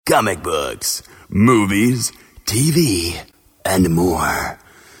comic books, movies, TV, and more.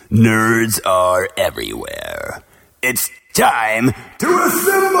 Nerds are everywhere. It's time to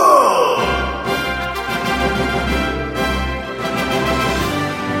assemble!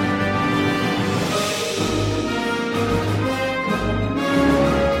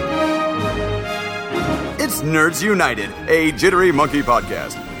 It's Nerds United, a Jittery Monkey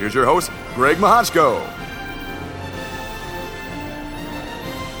podcast. Here's your host, Greg Mahochko.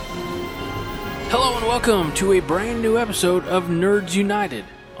 Hello and welcome to a brand new episode of Nerds United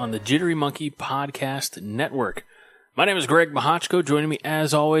on the Jittery Monkey Podcast Network. My name is Greg Mahochko. Joining me,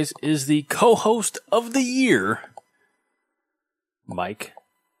 as always, is the co-host of the year, Mike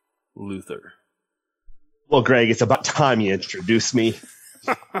Luther. Well, Greg, it's about time you introduced me.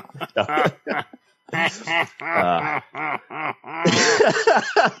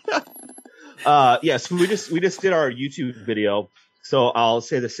 Yes, we just did our YouTube video, so I'll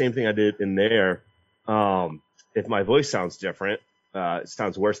say the same thing I did in there. If my voice sounds different, it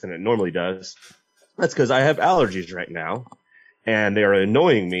sounds worse than it normally does. That's because I have allergies right now, and they are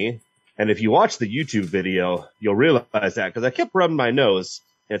annoying me. And if you watch the YouTube video, you'll realize that because I kept rubbing my nose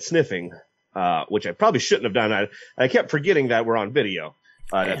and sniffing, which I probably shouldn't have done. I kept forgetting that we're on video.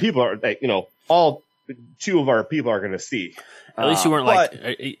 That people are, all two of our people are going to see. At least you weren't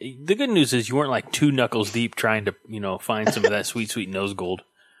the good news is you weren't like 2 knuckles deep trying to, find some of that sweet, sweet nose gold.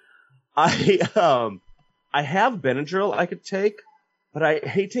 I have Benadryl I could take, but I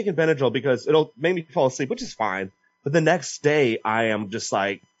hate taking Benadryl because it'll make me fall asleep, which is fine. But the next day, I am just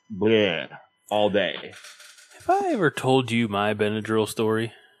like, bleh, all day. Have I ever told you my Benadryl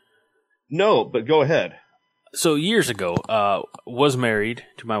story? No, but go ahead. So years ago, was married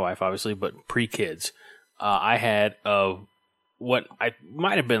to my wife, obviously, but pre-kids. I had what I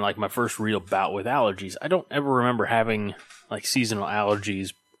might have been like my first real bout with allergies. I don't ever remember having like seasonal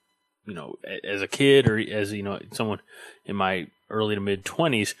allergies, as a kid or as, someone in my early to mid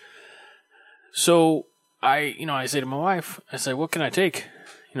 20s. So I say to my wife, I say, what can I take?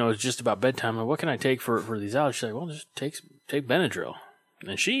 It's just about bedtime. What can I take for these allergies? She's like, well, just take Benadryl.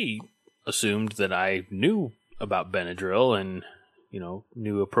 And she assumed that I knew about Benadryl and,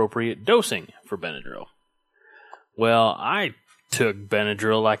 knew appropriate dosing for Benadryl. Well, I took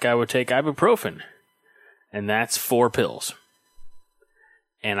Benadryl like I would take ibuprofen, and that's 4 pills.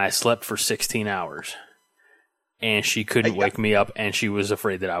 And I slept for 16 hours, and she couldn't wake me up, and she was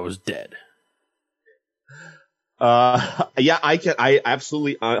afraid that I was dead. I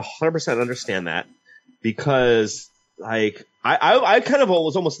absolutely 100% understand that because I kind of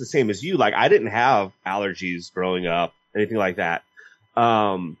was almost the same as you. Like, I didn't have allergies growing up, anything like that.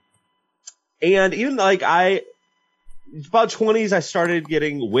 And even about 20s, I started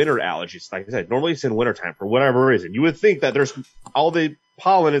getting winter allergies. Like I said, normally it's in wintertime for whatever reason. You would think that there's all the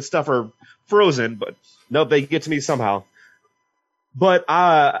pollen and stuff are frozen, but nope, they get to me somehow. But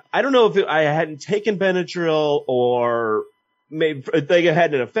I don't know if I hadn't taken Benadryl or maybe they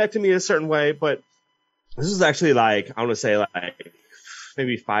hadn't affected me a certain way, but this was actually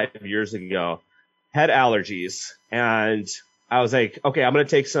maybe 5 years ago. Had allergies, and I was like, okay, I'm going to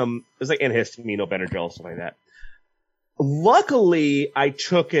take some, it was like antihistamine or Benadryl, something like that. Luckily, I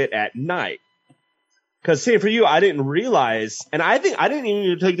took it at night. Because, same for you, I didn't realize, and I think I didn't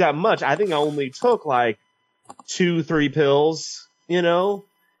even take that much. I think I only took like 2-3 pills, and all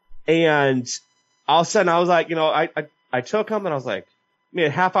of a sudden I was like, I took them, and I was like, a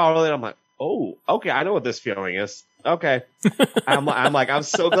half hour later, I'm like, oh, okay, I know what this feeling is. Okay. I'm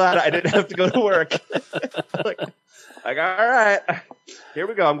so glad I didn't have to go to work. like, all right, here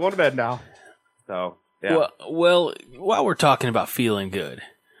we go. I'm going to bed now. So, yeah. Well, while we're talking about feeling good,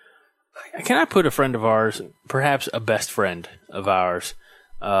 can I put a friend of ours, perhaps a best friend of ours,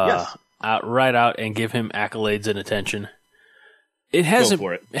 yes, out and give him accolades and attention? It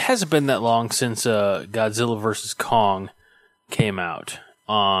hasn't been that long since Godzilla vs. Kong came out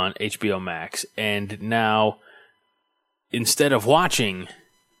on HBO Max, and now instead of watching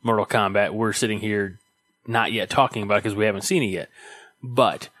Mortal Kombat, we're sitting here not yet talking about it because we haven't seen it yet.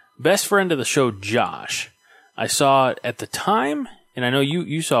 But best friend of the show, Josh, I saw it at the time, and I know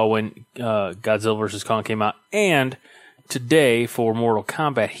you saw when Godzilla vs. Kong came out, and today for Mortal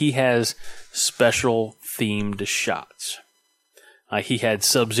Kombat, he has special themed shots. He had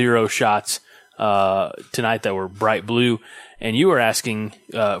Sub-Zero shots tonight that were bright blue, and you were asking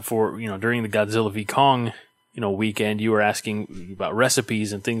for, during the Godzilla v. Kong, weekend, you were asking about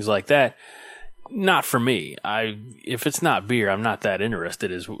recipes and things like that. Not for me. If it's not beer, I'm not that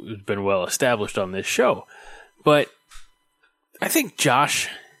interested, as has been well established on this show. But I think Josh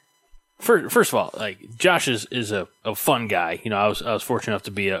First of all, like Josh is a fun guy. You know, I was fortunate enough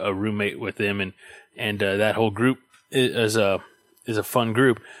to be a roommate with him, and that whole group is a fun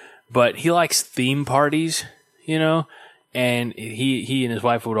group. But he likes theme parties, you know, and he and his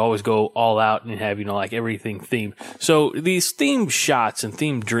wife would always go all out and have, you know, like everything themed. So these themed shots and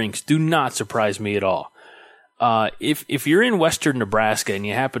themed drinks do not surprise me at all. If you're in Western Nebraska and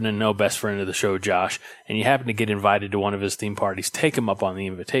you happen to know best friend of the show, Josh, and you happen to get invited to one of his theme parties, take him up on the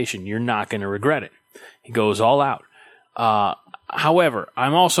invitation. You're not going to regret it. He goes all out. However,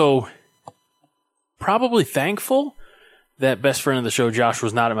 I'm also probably thankful that best friend of the show, Josh,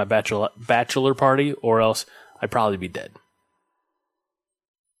 was not at my bachelor party, or else I'd probably be dead.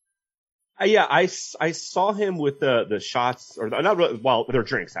 Yeah, I saw him with the shots, or not really, well, they're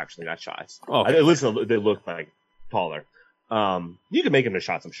drinks actually, not shots. Oh, okay. At least they look like taller. You can make him into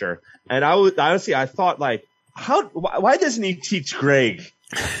shots, I'm sure. And I thought like, why doesn't he teach Greg,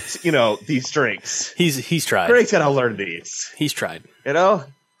 you know, these drinks? He's tried. Greg's gotta learn these. He's tried. You know?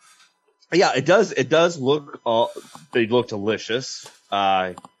 Yeah, it does look, they look delicious.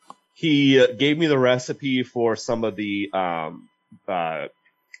 He gave me the recipe for some of the,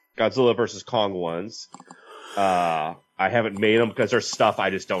 Godzilla versus Kong ones. I haven't made them because there's stuff I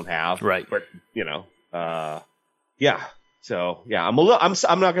just don't have. Right. But, you know, yeah. So, yeah, I'm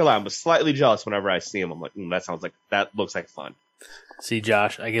not gonna lie. I'm slightly jealous whenever I see him. I'm like, that looks like fun. See,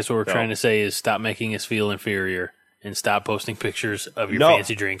 Josh, I guess what we're trying to say is stop making us feel inferior and stop posting pictures of your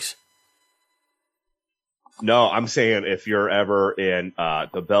fancy drinks. No, I'm saying if you're ever in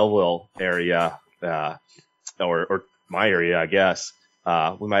the Belleville area, or my area, I guess,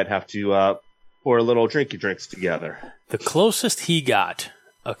 we might have to pour a little drinks together. The closest he got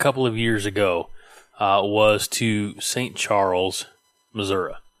a couple of years ago was to St. Charles,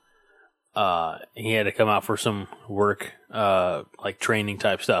 Missouri. He had to come out for some work, like training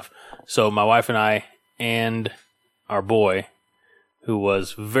type stuff. So my wife and I and our boy, who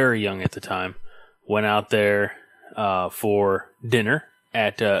was very young at the time, went out there for dinner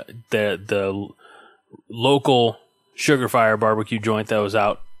at the local Sugar Fire barbecue joint that was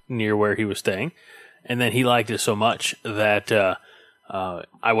out near where he was staying. And then he liked it so much that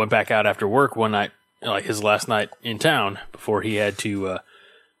I went back out after work one night, like his last night in town, before he had to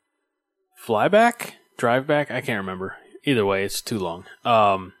drive back. I can't remember. Either way, it's too long.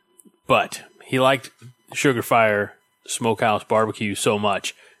 But he liked Sugar Fire Smokehouse barbecue so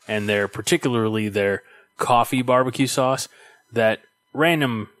much, and particularly their coffee barbecue sauce, that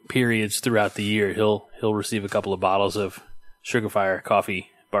random periods throughout the year he'll receive a couple of bottles of Sugar Fire coffee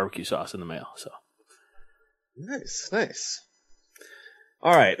barbecue sauce in the mail. So nice.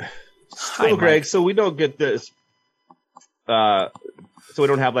 All right, so Greg, so we don't get this. So we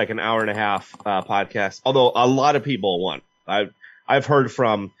don't have like an hour and a half podcast. Although a lot of people want. I've heard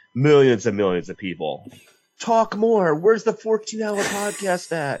from millions and millions of people. Talk more. Where's the 14-hour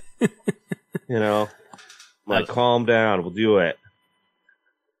podcast at? You know, like calm down. We'll do it.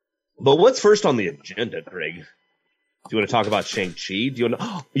 But what's first on the agenda, Greg? Do you want to talk about Shang-Chi? Do you want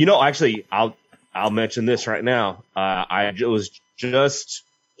to? You know, actually, I'll mention this right now. I was just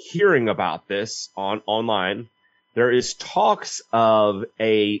hearing about this online. There is talks of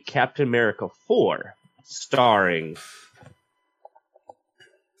a Captain America 4 starring.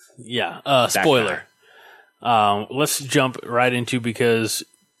 Yeah. Spoiler. Let's jump right into, because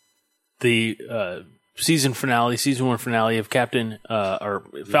the season 1 finale of Falcon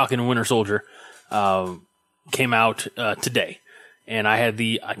and Winter Soldier came out today, and I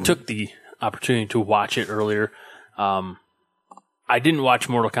took the opportunity to watch it earlier. I didn't watch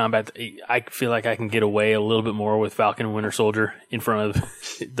Mortal Kombat. I feel like I can get away a little bit more with Falcon and Winter Soldier in front of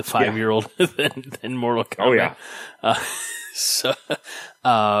the 5-year-old than Mortal Kombat. Oh yeah.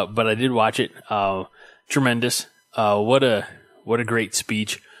 But I did watch it. Tremendous. What a great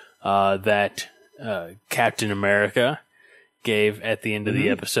speech that Captain America gave at the end of the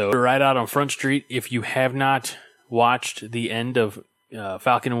episode. Right out on Front Street. If you have not watched the end of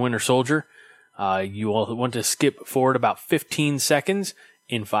Falcon and Winter Soldier, you will want to skip forward about 15 seconds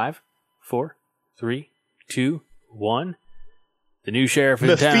in 5, 4, 3, 2, 1. The new sheriff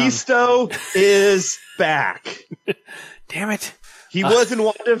in town. Mephisto is back. Damn it. He was in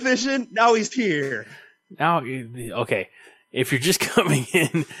WandaVision. Now he's here. Now, okay. If you're just coming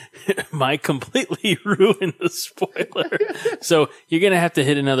in, might completely ruin the spoiler. So you're going to have to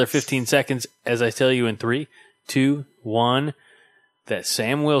hit another 15 seconds as I tell you in 3, 2, 1, that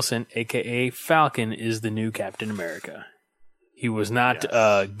Sam Wilson, a.k.a. Falcon, is the new Captain America. He was not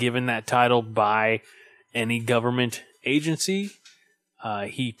given that title by any government agency.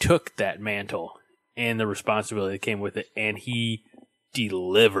 He took that mantle and the responsibility that came with it, and he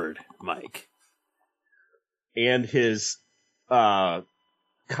delivered Mike. And his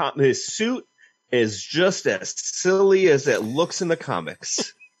suit is just as silly as it looks in the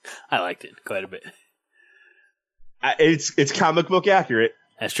comics. I liked it quite a bit. It's comic book accurate.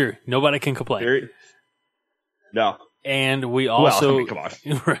 That's true. Nobody can complain. No. And we also, come on.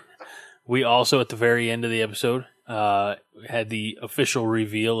 We also at the very end of the episode had the official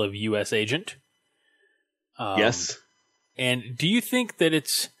reveal of U.S. Agent. Yes. And do you think that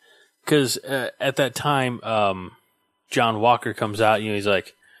it's because at that time, John Walker comes out, he's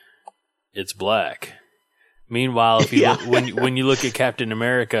like, it's black. Meanwhile, if you look, when you look at Captain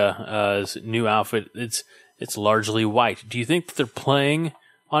America's new outfit, it's largely white. Do you think that they're playing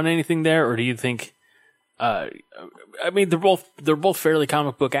on anything there, or do you think? I mean, they're both fairly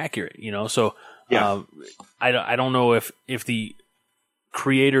comic book accurate, So yeah. I don't know if the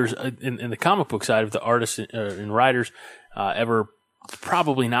creators in the comic book side of the artists and writers ever,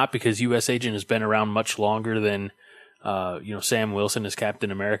 probably not, because U.S. Agent has been around much longer than Sam Wilson as Captain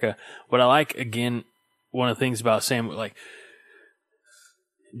America. What I like, again, one of the things about Sam, like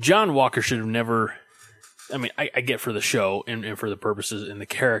John Walker should have never. I mean, I get for the show and for the purposes and the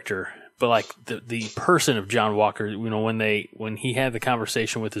character, but like the person of John Walker, when he had the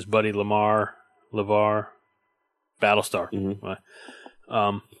conversation with his buddy LeVar, Battlestar,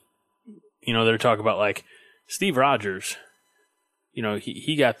 they're talking about like Steve Rogers.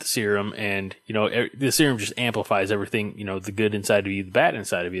 He got the serum, and the serum just amplifies everything. The good inside of you, the bad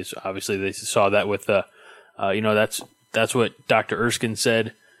inside of you. So obviously, they saw that with that's what Dr. Erskine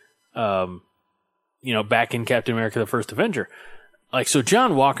said. Back in Captain America: The First Avenger. Like, so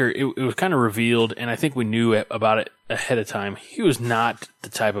John Walker, it was kind of revealed, and I think we knew about it ahead of time. He was not the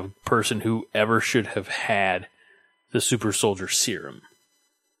type of person who ever should have had the super soldier serum.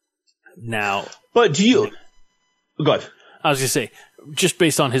 Now, but do you? Go ahead. I was gonna say, just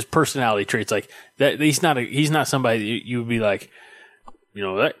based on his personality traits, like that, he's not somebody you would be like,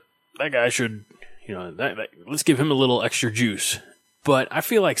 that guy should, let's give him a little extra juice. But I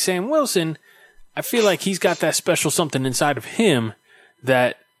feel like Sam Wilson, I feel like he's got that special something inside of him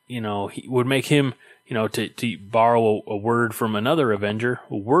that, he would make him, to borrow a word from another Avenger,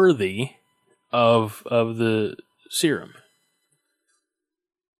 worthy of the serum.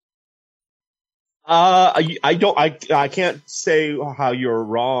 I can't say how you're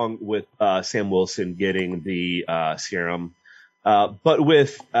wrong with Sam Wilson getting the serum, but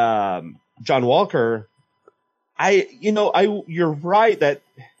with John Walker, you're right that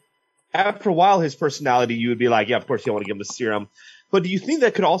after a while his personality, you would be like, yeah, of course you want to give him the serum, but do you think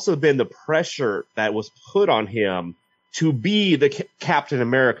that could also have been the pressure that was put on him to be the Captain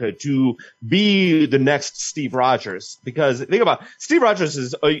America, to be the next Steve Rogers? Because think about it, Steve Rogers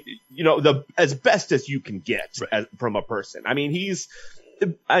is, the as best as you can get from a person. I mean, he's,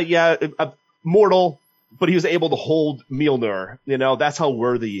 mortal, but he was able to hold Mjolnir. That's how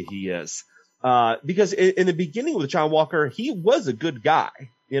worthy he is. Because in the beginning with John Walker, he was a good guy.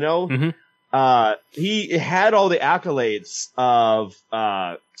 Mm-hmm. He had all the accolades of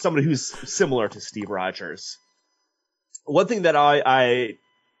somebody who's similar to Steve Rogers. One thing that I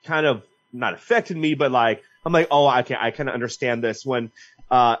kind of not affected me, but like I'm like, oh, I kind of understand this when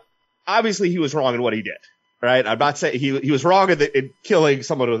obviously he was wrong in what he did, right? I'm not saying he was wrong in killing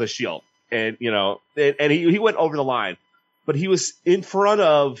someone with a shield, and and he went over the line, but he was in front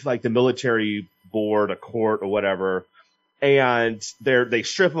of like the military board, a court or whatever, and they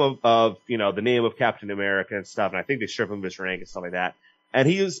strip him of the name of Captain America and stuff, and I think they strip him of his rank and stuff like that. And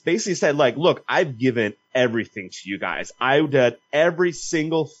he was basically said, like, look, I've given everything to you guys. I did every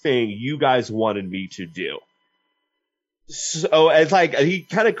single thing you guys wanted me to do. So it's like he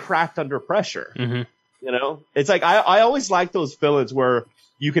kind of cracked under pressure. Mm-hmm. It's like I always like those villains where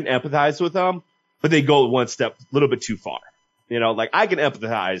you can empathize with them, but they go one step a little bit too far. Like I can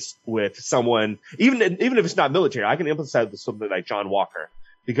empathize with someone, even if it's not military, I can empathize with something like John Walker.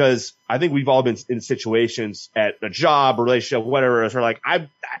 Because I think we've all been in situations at a job, a relationship, whatever. Where like I've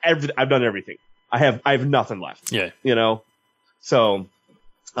done everything. I have nothing left. Yeah. So,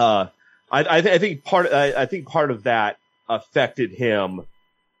 I think part of that affected him,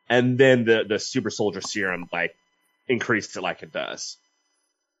 and then the super soldier serum like increased it like it does.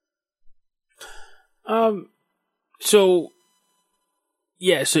 So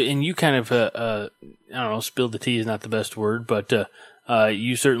and you kind of I don't know, spilled the tea is not the best word, but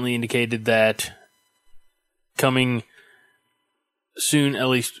you certainly indicated that coming soon, at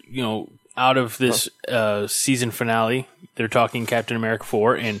least, out of this season finale, they're talking Captain America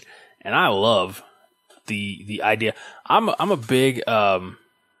 4, and I love the idea. I'm a big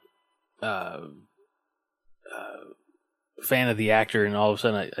fan of the actor, and all of a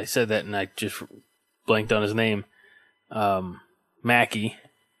sudden I said that, and I just blanked on his name. Mackie.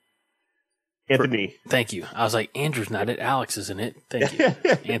 Anthony. Thank you. I was like, Andrew's not it. Alex is in it. Thank you,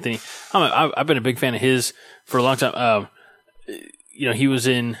 Anthony. I've been a big fan of his for a long time. He was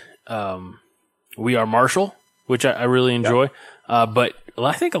in We Are Marshall, which I really enjoy. Yep. But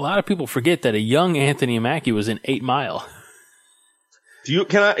I think a lot of people forget that a young Anthony Mackie was in 8 Mile.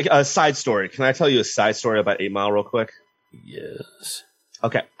 A side story? Can I tell you a side story about 8 Mile real quick? Yes.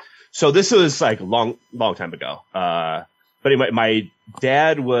 Okay. So this was like a long time ago. But anyway, my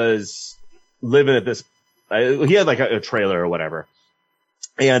dad was living at this. He had like a trailer or whatever,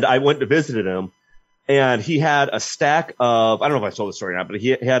 and I went to visit him, and he had a stack of, I don't know if I told the story or not, but he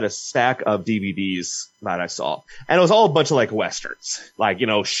had a stack of DVDs that I saw, and it was all a bunch of like westerns, like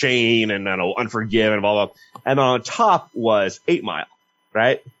Shane and Unforgiven and blah blah. And on top was 8 Mile,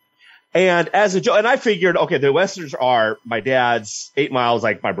 right? And as a joke, and I figured, okay, the westerns are my dad's, 8 Mile is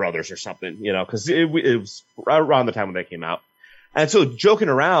like my brother's or something, because it was around the time when they came out. And so joking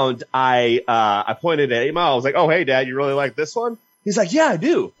around, I pointed at 8 Mile. I was like, "Oh, hey, Dad, you really like this one?" He's like, "Yeah, I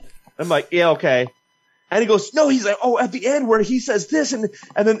do." I'm like, "Yeah, okay." And he goes, "No," he's like, "Oh, at the end where he says this and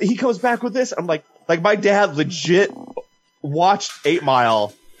then he comes back with this." I'm like my dad legit watched 8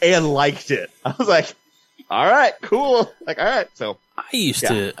 Mile and liked it. I was like, "All right, cool." Like, all right. So I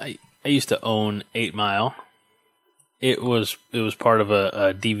used to own 8 Mile. It was part of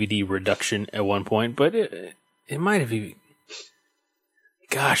a DVD reduction at one point, but it might have even.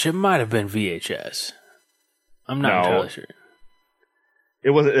 Gosh, it might have been VHS. I'm not entirely sure.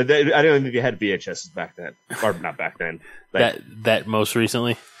 It wasn't. I didn't think they had VHS back then, or not back then. That most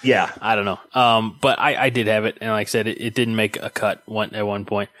recently. Yeah, I don't know. But I did have it, and like I said, it didn't make a cut at one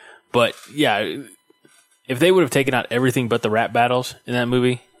point. But yeah, if they would have taken out everything but the rap battles in that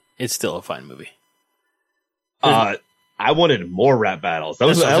movie, it's still a fine movie. I wanted more rap battles. That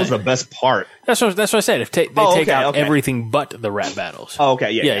was the best part. That's what I said. If they take out everything but the rap battles. Oh, okay.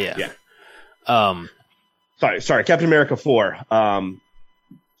 Yeah. Sorry. Captain America 4.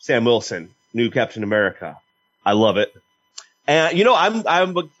 Sam Wilson, new Captain America. I love it. And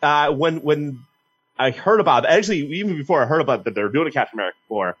I'm when I heard about it, actually even before I heard about that they're doing a Captain America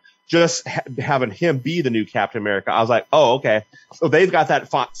 4, just having him be the new Captain America, I was like, oh, okay. So they've got that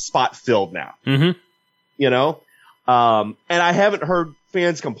spot filled now. Mm-hmm. And I haven't heard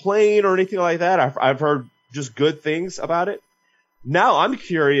fans complain or anything like that. I've heard just good things about it. Now I'm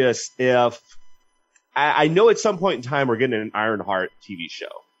curious if I know at some point in time we're getting an Ironheart TV show.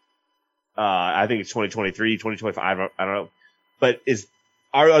 I think it's 2023, 2025. I don't know. But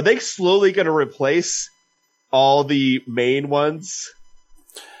are they slowly going to replace all the main ones?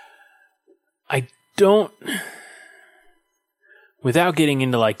 I don't. Without getting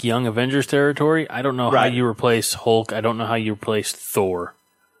into like Young Avengers territory, I don't know how you replace Hulk. I don't know how you replace Thor.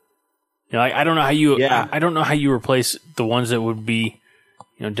 I don't know how you. Yeah. I don't know how you replace the ones that would be,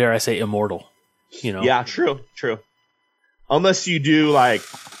 dare I say, immortal. Yeah, true. Unless you do like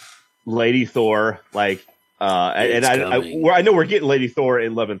Lady Thor, like, and I know we're getting Lady Thor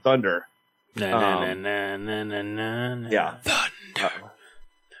in Love and Thunder. Yeah. Thunder.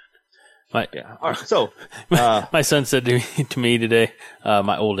 My son said to me today,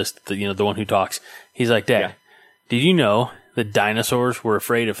 my oldest, the one who talks, he's like, "Dad, did you know that dinosaurs were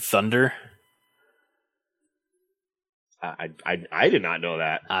afraid of thunder?" I did not know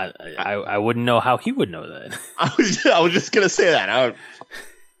that. I wouldn't know how he would know that. I was just gonna say that.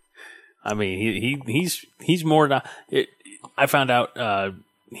 I mean, he's more not. I found out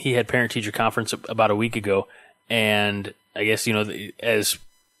he had parent teacher conference about a week ago, and I guess as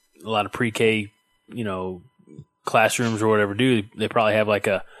a lot of pre-K, classrooms or whatever do, they probably have like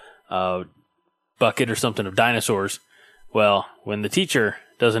a bucket or something of dinosaurs. Well, when the teacher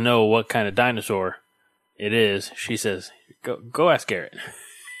doesn't know what kind of dinosaur it is, she says, "Go ask Garrett."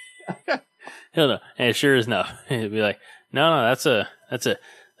 He'll know. And sure enough, he'll be like, "No, that's a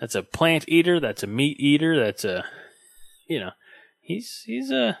plant eater. That's a meat eater. That's a,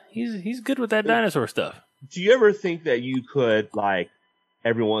 he's good with that dinosaur stuff." Do you ever think that you could like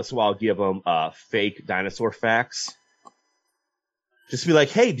every once in a while give them fake dinosaur facts? Just be like,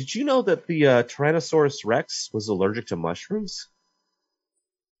 "Hey, did you know that the Tyrannosaurus Rex was allergic to mushrooms?"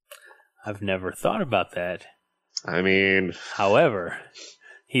 I've never thought about that. I mean, however,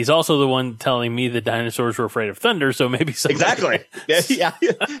 he's also the one telling me that dinosaurs were afraid of thunder, so maybe something. Exactly. Yeah,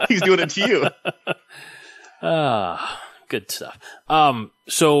 he's doing it to you. Good stuff.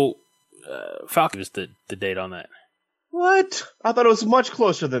 So Falcon is the date on that. What? I thought it was much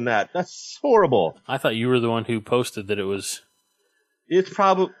closer than that. That's horrible. I thought you were the one who posted that it was. It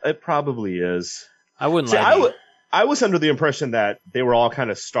probably is. I wouldn't lie. I was under the impression that they were all kind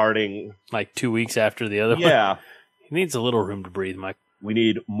of starting like 2 weeks after the other one. Yeah. He needs a little room to breathe, Mike. We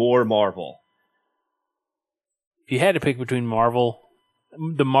need more Marvel. If you had to pick between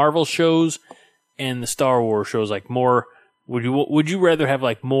the Marvel shows and the Star Wars shows, like more, would you rather have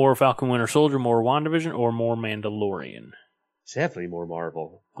like more Falcon Winter Soldier, more WandaVision, or more Mandalorian? Definitely more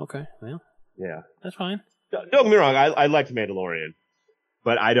Marvel. Okay, well, yeah, that's fine. Don't get me wrong. I liked Mandalorian,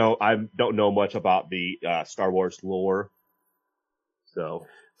 but I don't know much about the Star Wars lore. So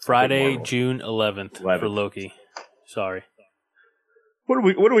Friday, June 11th for Loki. Sorry. What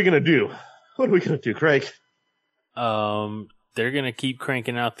are we gonna do? What are we gonna do, Craig? They're gonna keep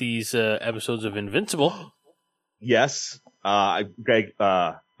cranking out these episodes of Invincible. Yes, Greg.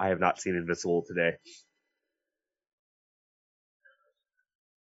 I have not seen Invincible today.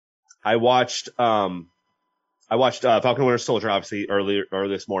 I watched Falcon Winter Soldier obviously earlier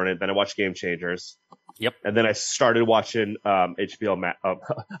this morning. Then I watched Game Changers. Yep. And then I started watching HBO Max.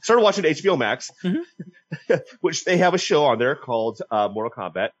 Started watching HBO Max, mm-hmm. which they have a show on there called Mortal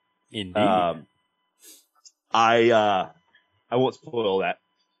Kombat. Indeed. I won't spoil that,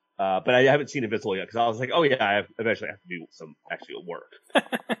 but I haven't seen Invincible yet because I was like, oh yeah, I eventually have to do some actual work.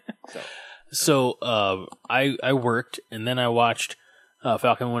 So I worked and then I watched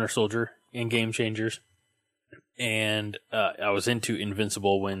Falcon Winter Soldier and Game Changers, and I was into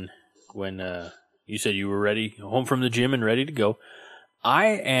Invincible when you said you were ready, home from the gym and ready to go. I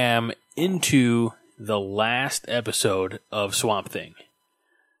am into the last episode of Swamp Thing.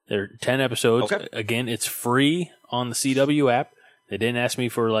 There are 10 episodes. Okay. Again, it's free on the CW app. They didn't ask me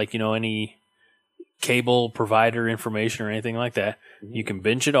for any cable provider information or anything like that. Mm-hmm. You can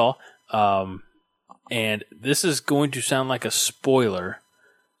binge it all. And this is going to sound like a spoiler,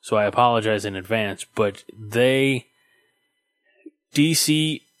 so I apologize in advance, but DC,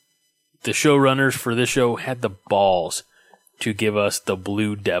 the showrunners for this show, had the balls to give us the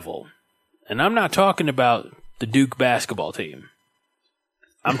Blue Devil. And I'm not talking about the Duke basketball team.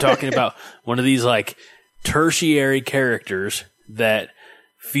 I'm talking about one of these tertiary characters that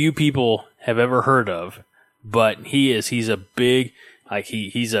few people have ever heard of, but he's a big,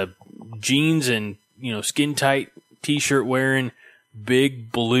 he's a jeans and, skin tight t-shirt wearing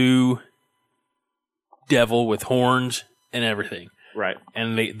big blue devil with horns and everything. Right.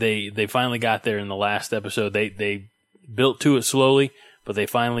 And they finally got there in the last episode. They built to it slowly, but they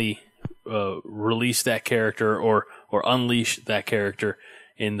finally released that character or unleashed that character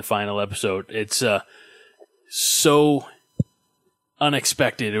in the final episode. It's so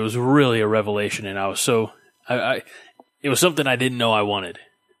unexpected. It was really a revelation, and I was it was something I didn't know I wanted.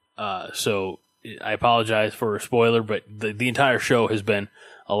 So I apologize for a spoiler, but the entire show has been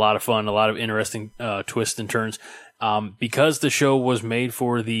a lot of fun, a lot of interesting twists and turns. Because the show was made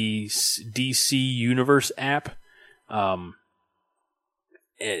for the DC Universe app, and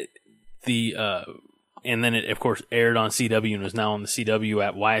then it of course aired on CW and is now on the CW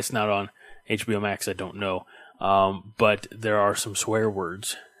app. Why it's not on HBO Max, I don't know. But there are some swear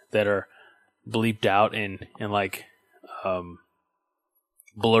words that are bleeped out and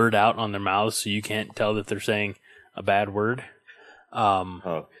blurred out on their mouths, so you can't tell that they're saying a bad word.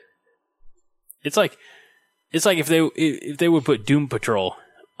 It's like if they would put Doom Patrol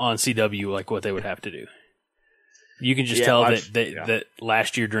on CW, what they would have to do. You can just tell that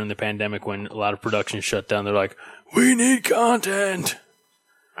last year during the pandemic, when a lot of productions shut down, they're like, "We need content."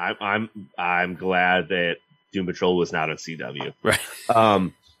 I'm glad that Doom Patrol was not on CW. Right.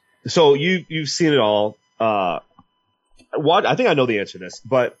 So you've seen it all. I think I know the answer to this,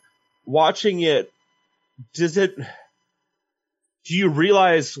 but watching it, do you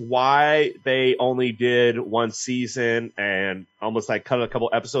realize why they only did one season and almost cut a couple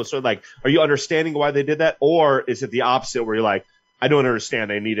episodes? So are you understanding why they did that? Or is it the opposite where you're like, I don't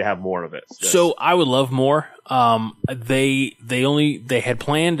understand, they need to have more of it? So I would love more. They had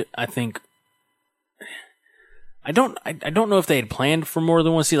planned, I think, I don't know if they had planned for more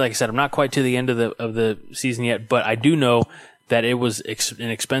than one season. Like I said, I'm not quite to the end of the season yet, but I do know that it was an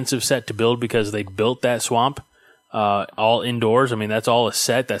expensive set to build because they built that swamp all indoors. I mean, that's all a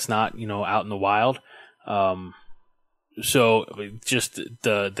set. That's not out in the wild. So just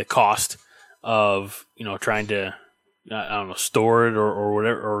the cost of trying to store it or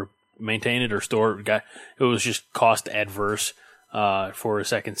whatever, or maintain it or store it. It was just cost adverse for a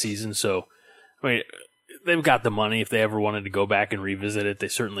second season. So I mean, they've got the money. If they ever wanted to go back and revisit it, they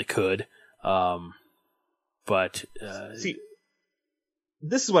certainly could. But see,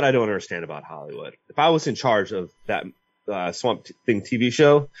 this is what I don't understand about Hollywood. If I was in charge of that Swamp Thing TV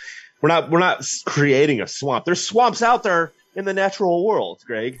show, we're not creating a swamp. There's swamps out there in the natural world,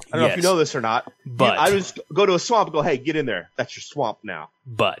 Greg. I don't know if you know this or not. But I just go to a swamp and go, hey, get in there. That's your swamp now.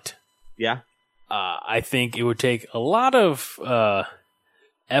 But yeah, I think it would take a lot of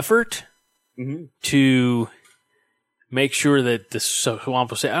effort to make sure that the swamp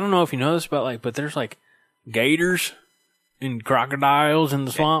will stay. I don't know if you know this about but there's gators and crocodiles in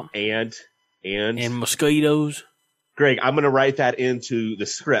the swamp and mosquitoes. Greg, I'm going to write that into the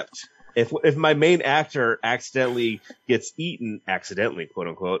script. If my main actor accidentally gets eaten, accidentally, quote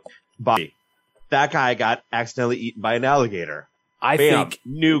unquote, by that guy got accidentally eaten by an alligator. I think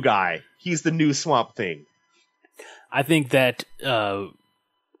new guy. He's the new Swamp Thing. I think that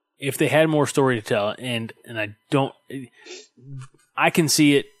if they had more story to tell, and I can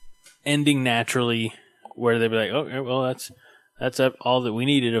see it ending naturally, where they'd be like, "Oh, well, that's all that we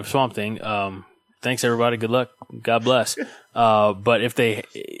needed of Swamp Thing." Thanks, everybody. Good luck. God bless. But if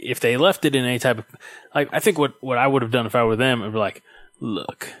they left it in any type of I think what I would have done if I were them, I'd be like,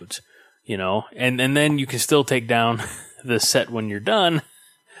 look, and then you can still take down the set when you're done.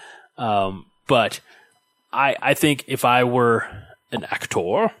 But I think if I were an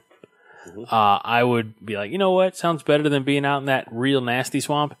actor, I would be like, you know what? Sounds better than being out in that real nasty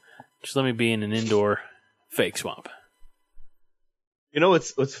swamp. Just let me be in an indoor fake swamp. You know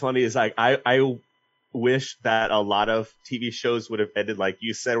what's funny is I wish that a lot of TV shows would have ended like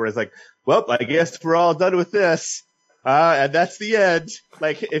you said, where it's like, well, I guess we're all done with this, and that's the end.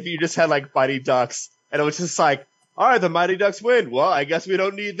 Like if you just had Mighty Ducks, and it was just like, all right, the Mighty Ducks win. Well, I guess we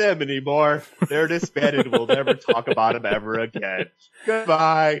don't need them anymore. They're disbanded. We'll never talk about them ever again.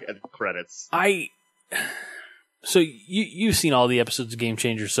 Goodbye. And credits. So you've seen all the episodes of Game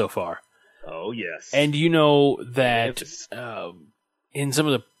Changers so far. Oh yes, and you know that in some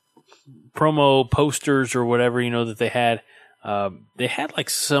of the promo posters or whatever, that they had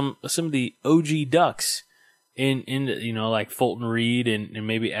some of the OG Ducks in like Fulton Reed and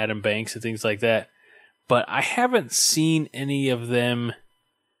maybe Adam Banks and things like that. But I haven't seen any of them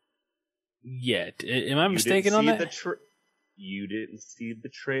yet. Am I mistaken on that? You didn't see the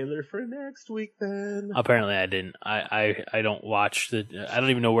trailer for next week, then? Apparently, I didn't. I don't watch I don't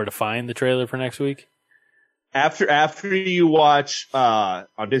even know where to find the trailer for next week. After you watch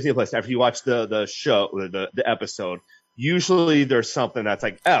on Disney Plus, after you watch the show, the episode, usually there's something that's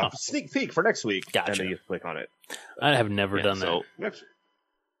like, sneak peek for next week. Gotcha. And then you click on it. I have never done that.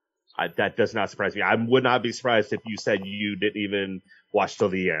 That does not surprise me. I would not be surprised if you said you didn't even watch till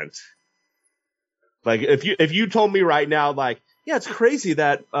the end. Like if you told me right now, yeah, it's crazy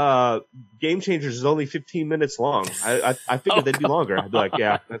that Game Changers is only 15 minutes long. I figured they'd be longer. I'd be like,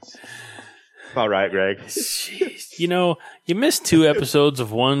 yeah, that's all right, Greg. Jeez. You missed 2 episodes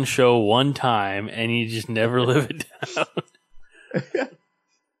of one show one time, and you just never live it down.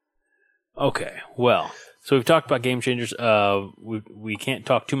 Okay, well, so we've talked about Game Changers. We can't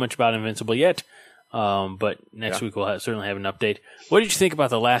talk too much about Invincible yet, but next week we'll certainly have an update. What did you think about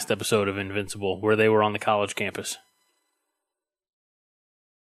the last episode of Invincible, where they were on the college campus?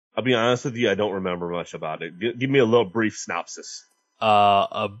 I'll be honest with you, I don't remember much about it. Give me a little brief synopsis.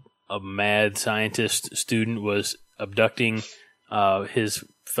 A mad scientist student was abducting his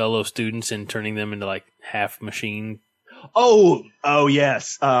fellow students and turning them into half machine. Oh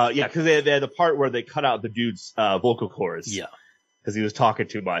yes, yeah, because they had the part where they cut out the dude's vocal cords. Yeah, because he was talking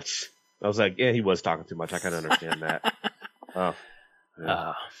too much. I was like, yeah, he was talking too much. I can understand that. Oh,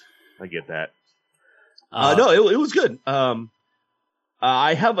 yeah. I get that. No, it was good.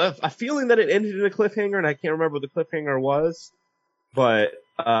 I have a feeling that it ended in a cliffhanger, and I can't remember what the cliffhanger was. But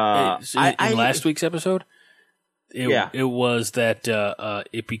in last week's episode, it was that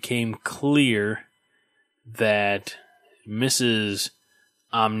it became clear that Mrs.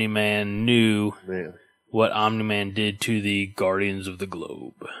 Omni-Man knew what Omni-Man did to the Guardians of the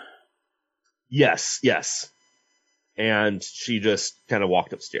Globe. Yes. And she just kind of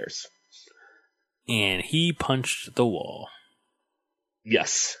walked upstairs. And he punched the wall.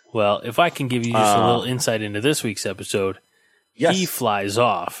 Yes. Well, if I can give you just a little insight into this week's episode, he flies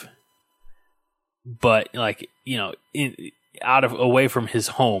off, but away from his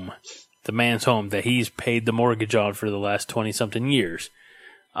home, the man's home that he's paid the mortgage on for the last 20-something years.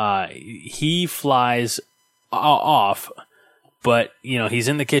 He flies off, but he's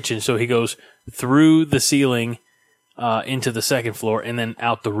in the kitchen, so he goes through the ceiling into the second floor and then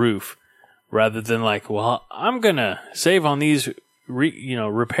out the roof, rather than I'm gonna save on these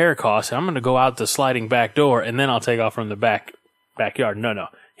repair costs. I'm gonna go out the sliding back door and then I'll take off from the backyard. No.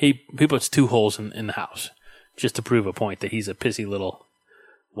 He puts 2 holes in the house just to prove a point that he's a pissy little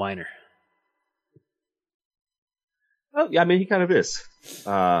whiner. Oh, yeah, I mean, he kind of is.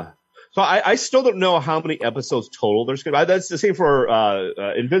 So I still don't know how many episodes total there's going to be. That's the same for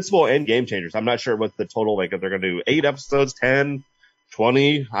Invincible and Game Changers. I'm not sure what the total, like, if they're going to do 8 episodes, 10,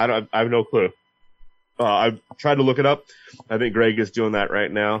 20. I have no clue. I've tried to look it up. I think Greg is doing that right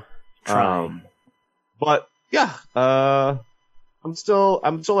now. But yeah, I'm still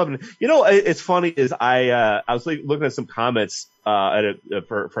loving it. You know, it's funny is I was looking at some comments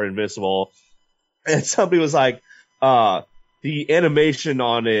for Invincible, and somebody was like, the animation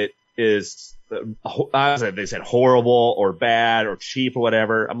on it is, they said horrible or bad or cheap or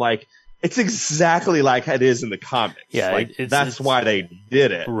whatever. I'm like, it's exactly like it is in the comics. Yeah, like that's why they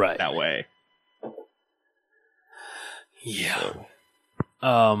did it right that way. Yeah.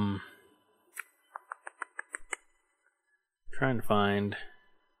 Trying to find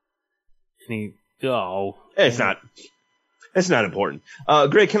any. Oh, it's not important.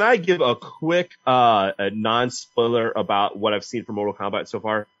 Greg, can I give a quick a non-spoiler about what I've seen from Mortal Kombat so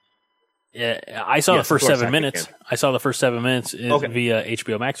far? Yeah, I saw the first 7 minutes. I saw the first 7 minutes via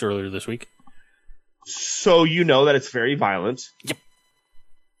HBO Max earlier this week. So you know that it's very violent. Yep.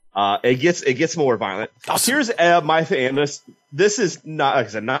 It gets more violent. Awesome. Here's my thing. This is not, like I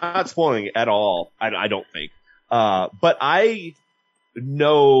said, not spoiling at all. I don't think. But I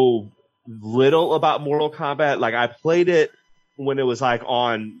know little about Mortal Kombat. Like, I played it when it was like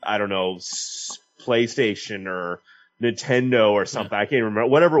on, I don't know, PlayStation or Nintendo or something. I can't remember.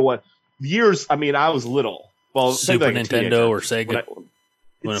 Whatever it was. Years, I mean, I was little. Well, Super like Nintendo or Sega.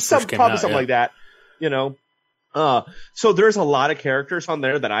 When it first came probably out, something like that, you know. So there's a lot of characters on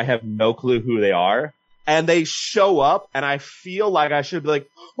there that I have no clue who they are. And they show up, and I feel like I should be like,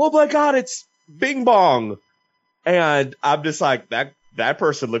 oh my God, it's Bing Bong. And I'm just like, that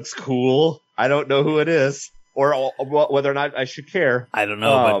person looks cool. I don't know who it is, or whether or not I should care. I don't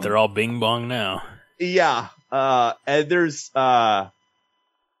know, but they're all Bing Bong now. Yeah. And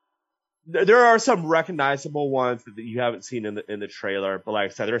there are some recognizable ones that you haven't seen in the trailer, but like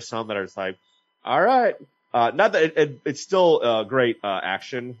I said, there's some that are just like, all right. Not that it's still great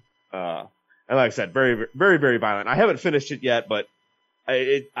action. And like I said, very, very, very violent. I haven't finished it yet, but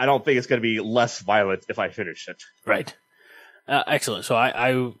I don't think it's going to be less violent if I finish it. Right. Excellent. So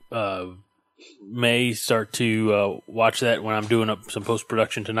I may start to watch that when I'm doing up some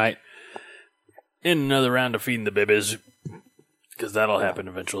post-production tonight. In another round of Feeding the Babies, because that'll happen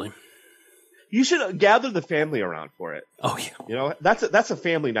eventually. You should gather the family around for it. Oh yeah. You know, that's a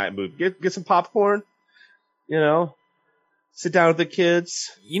family night movie. Get some popcorn. You know, sit down with the kids.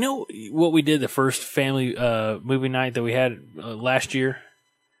 You know what we did the first family movie night that we had last year?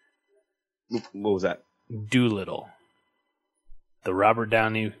 What was that? Doolittle. The Robert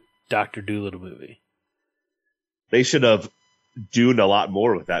Downey Dr. Doolittle movie. They should have done a lot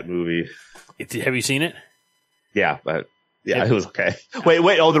more with that movie. Have you seen it? Yeah, but it was okay.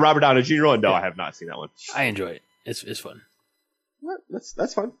 Wait. Oh, the Robert Downey Jr. one? No, yeah. I have not seen that one. I enjoy it. It's fun.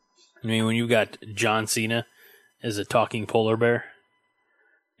 That's fun. I mean, when you got John Cena as a talking polar bear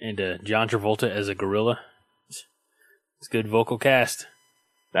and John Travolta as a gorilla, it's a good vocal cast.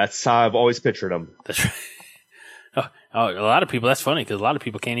 That's how I've always pictured him. That's right. Oh, a lot of people. That's funny because a lot of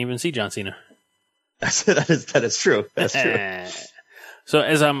people can't even see John Cena. That is true. That's true. So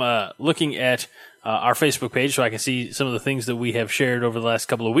as I'm looking at our Facebook page, so I can see some of the things that we have shared over the last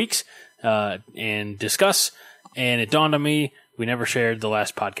couple of weeks and discuss, and it dawned on me we never shared the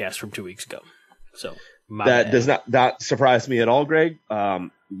last podcast from 2 weeks ago. So that does not surprise me at all, Greg.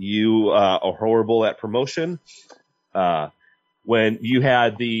 You are horrible at promotion. When you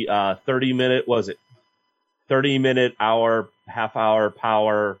had the 30-minute, 30-minute, hour, half-hour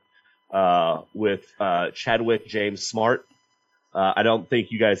power with Chadwick James Smart, I don't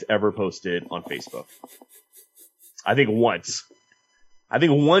think you guys ever posted on Facebook. I think once. I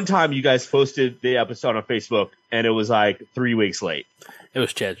think one time you guys posted the episode on Facebook, and it was like 3 weeks late. It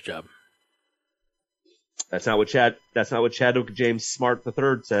was Chad's job. That's not what Chadwick James Smart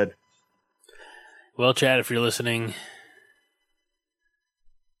III said. Well, Chad, if you're listening,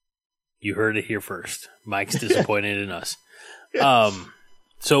 you heard it here first. Mike's disappointed in us.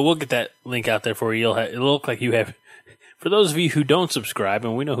 So we'll get that link out there for you. It'll look like you have, for those of you who don't subscribe,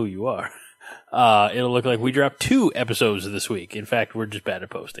 and we know who you are, it'll look like we dropped 2 episodes this week. In fact, we're just bad at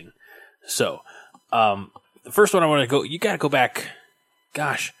posting. So, the first one I want to go, you got to go back,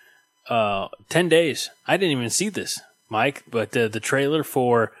 10 days. I didn't even see this, Mike, but the trailer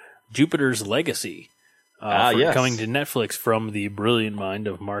for Jupiter's Legacy yes. coming to Netflix from the brilliant mind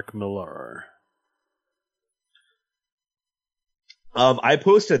of Mark Millar. I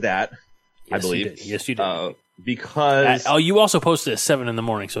posted that, yes, I believe. You did. Yes, you did. Because... you also posted at 7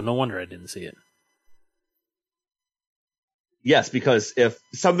 a.m, so no wonder I didn't see it. Yes, because if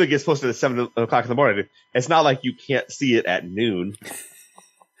something gets posted at 7 o'clock in the morning, it's not like you can't see it at noon.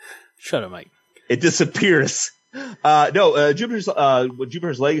 Shut up, Mike. It disappears. Jupiter's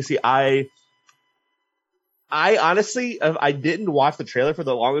Legacy. I honestly, I didn't watch the trailer for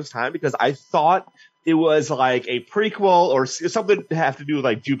the longest time because I thought it was like a prequel or something to have to do with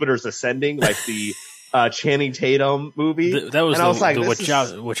like Jupiter's Ascending, like the Channing Tatum movie. That was the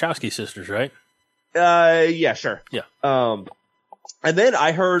Wachowski sisters, right? Yeah, sure. Yeah. And then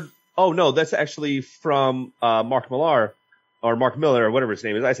I heard, oh no, that's actually from Mark Millar or whatever his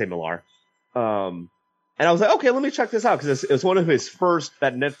name is. I say Millar. And I was like, okay, let me check this out because it's one of his first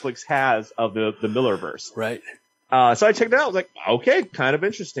that Netflix has of the Millerverse. Right. So I checked it out. I was like, okay, kind of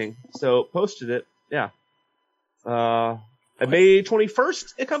interesting. So posted it. Yeah. May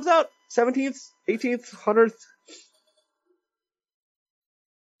 21st, it comes out. 17th, 18th, 100th.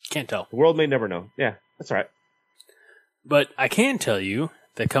 Can't tell. The world may never know. Yeah, that's all right. But I can tell you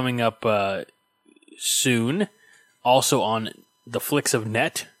that coming up soon, also on the Flicks of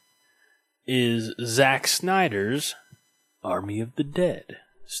Net, is Zack Snyder's Army of the Dead,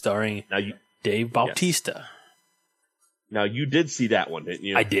 starring Dave Bautista. Yes. Now, you did see that one, didn't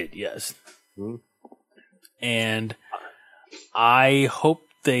you? I did, yes. Mm-hmm. And I hope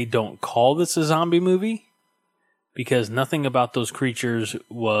they don't call this a zombie movie, because nothing about those creatures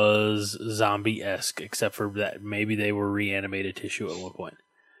was zombie-esque, except for that maybe they were reanimated tissue at one point.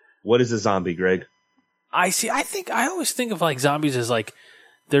 What is a zombie, Greg? I always think of like zombies as like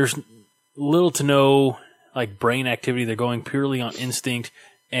there's little to no like brain activity. They're going purely on instinct,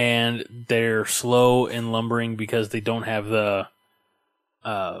 and they're slow and lumbering because they don't have the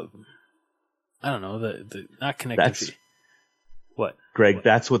I don't know, the not connectivity. What? Greg,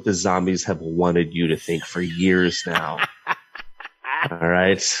 that's what the zombies have wanted you to think for years now. All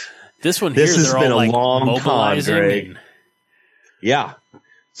right. This has been a long time, Greg. Yeah.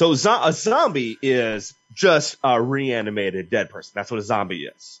 So a zombie is just a reanimated dead person. That's what a zombie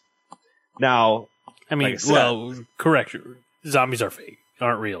is. Now, I mean, correct. Zombies are fake,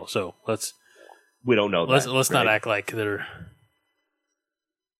 aren't real. So we don't know that. Let's not act like they're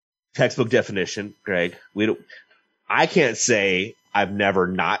textbook definition, Greg. I can't say I've never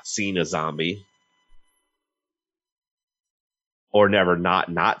not seen a zombie or never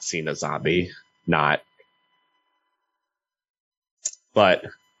not seen a zombie. Not. But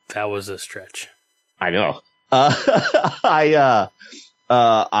that was a stretch. I know. I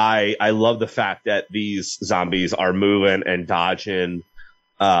love the fact that these zombies are moving and dodging,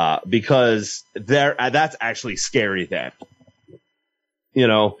 because that's actually scary then. You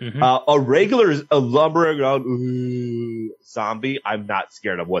know, a regular lumbering around zombie, I'm not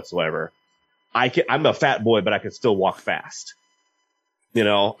scared of whatsoever. I'm a fat boy, but I can still walk fast. You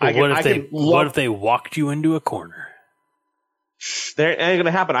know, what if they walked you into a corner? That ain't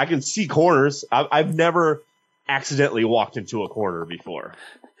gonna happen. I can see corners. I've never accidentally walked into a corner before.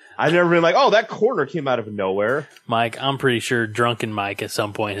 I've never been like, oh, that corner came out of nowhere. Mike, I'm pretty sure Drunken Mike at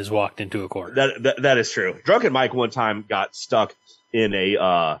some point has walked into a corner. That is true. Drunken Mike one time got stuck in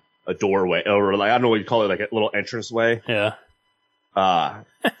a doorway, or like I don't know what you call it, like a little entranceway. Yeah.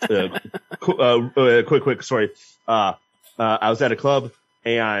 Quick story. I was at a club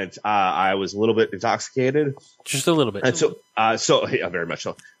and I was a little bit intoxicated. Just a little bit. And so yeah, very much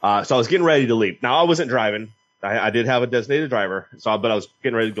so. So I was getting ready to leave. Now I wasn't driving. I did have a designated driver, but I was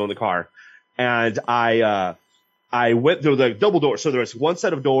getting ready to go in the car, and I went through the double door. So there was one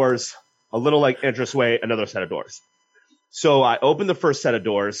set of doors, a little like entranceway, another set of doors. So I opened the first set of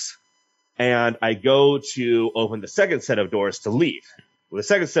doors, and I go to open the second set of doors to leave. Well, the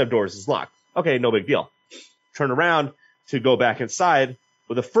second set of doors is locked. Okay, no big deal. Turn around to go back inside.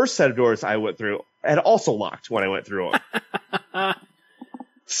 Well, the first set of doors I went through had also locked when I went through them.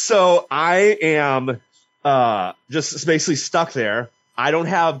 So I am just basically stuck there. I don't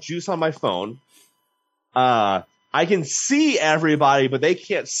have juice on my phone. I can see everybody, but they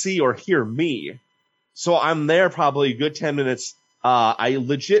can't see or hear me. So I'm there probably a good 10 minutes. I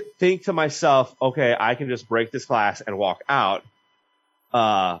legit think to myself, okay, I can just break this glass and walk out.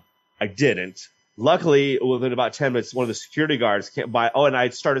 I didn't. Luckily, within about 10 minutes, one of the security guards came by. Oh, and I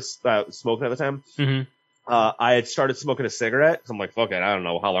had started smoking at the time. Mm-hmm. I had started smoking a cigarette. So I'm like, fuck it, I don't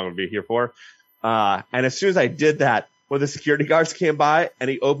know how long I'm going to be here for. And as soon as I did that, one of the security guards came by and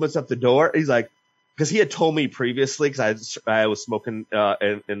he opens up the door. He's like, because he had told me previously, because I was smoking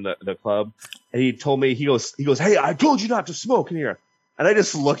in the club, and he told me, he goes, hey, I told you not to smoke in here. And I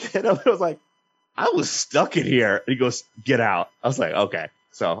just looked at him and I was like, I was stuck in here. And he goes, get out. I was like, okay.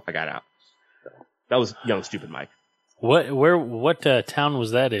 So I got out. That was young, stupid Mike. What town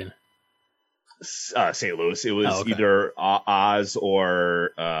was that in? St. Louis. It was either Oz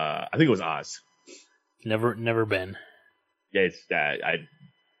or I think it was Oz. Never been. Yeah, it's I'm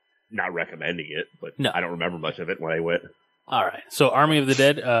not recommending it, but no. I don't remember much of it when I went. All right, so Army of the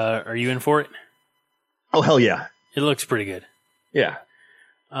Dead, are you in for it? Oh hell yeah! It looks pretty good. Yeah.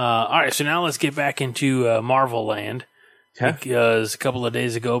 All right, so now let's get back into Marvel land. Because a couple of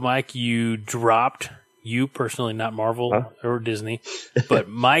days ago, Mike, you personally, not Marvel or Disney, but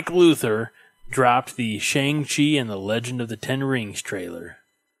Mike Luther dropped the Shang-Chi and the Legend of the Ten Rings trailer.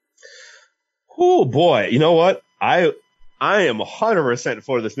 Oh boy, you know what? I am 100%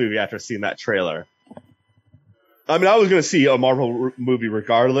 for this movie after seeing that trailer. I mean, I was going to see a Marvel movie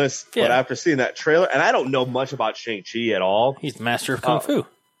regardless, but after seeing that trailer, and I don't know much about Shang-Chi at all. He's the master of Kung Fu.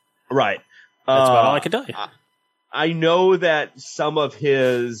 Right. That's about all I can tell you. I know that some of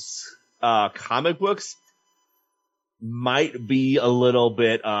his comic books might be a little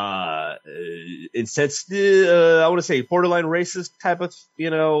bit insensitive. I want to say borderline racist type of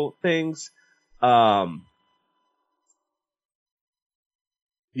things.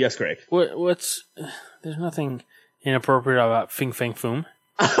 Yes, Greg. There's nothing inappropriate about Fing Fang Foom.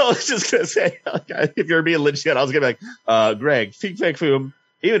 I was just gonna say, if you're being legit, I was gonna be like, Greg, Fing Fang Foom,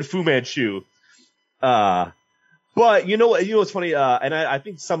 even Fu Manchu. But you know what's funny, and I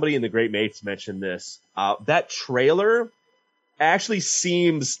think somebody in the Great Mates mentioned this. That trailer actually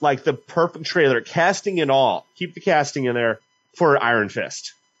seems like the perfect trailer, casting and all. Keep the casting in there for Iron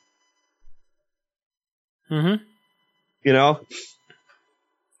Fist. Mm-hmm.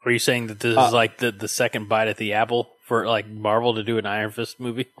 Are you saying that this is like the second bite at the apple for like Marvel to do an Iron Fist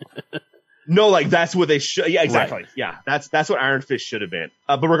movie? No, like that's what they should. Yeah, exactly. Right. Yeah, that's what Iron Fist should have been.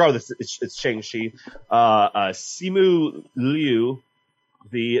 But regardless, it's Shang-Chi. Simu Liu,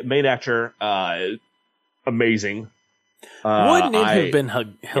 the main actor, amazing. Wouldn't it have been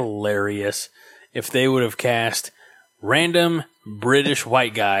hilarious if they would have cast random British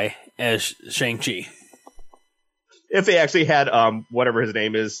white guy as Shang-Chi? If they actually had whatever his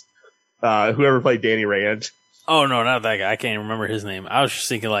name is, whoever played Danny Rand. Oh no, not that guy. I can't even remember his name. I was just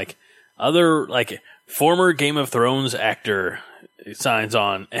thinking like other former Game of Thrones actor signs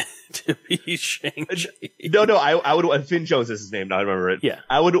on to be Shang-Chi. No, I would. Finn Jones is his name. Now I remember it. Yeah,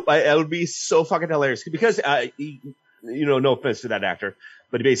 I would be so fucking hilarious because no offense to that actor,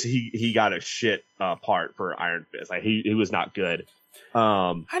 but basically he got a shit part for Iron Fist. Like he was not good.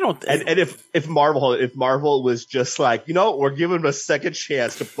 I don't. And if Marvel was just like, we're giving him a second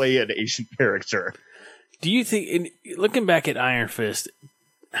chance to play an Asian character. Do you think, looking back at Iron Fist,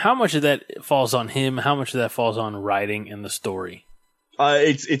 how much of that falls on him? How much of that falls on writing and the story?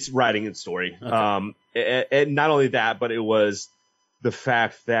 It's writing and story. Okay. And not only that, but it was the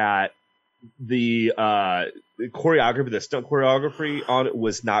fact that the choreography, the stunt choreography on it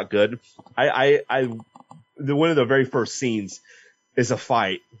was not good. One of the very first scenes is a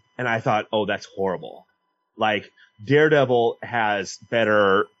fight, and I thought, oh, that's horrible. Like Daredevil has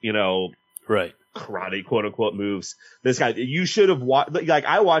better, right, karate quote unquote moves. This guy, you should have watched. Like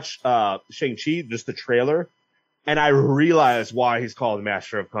I watched Shang-Chi, just the trailer, and I realized why he's called the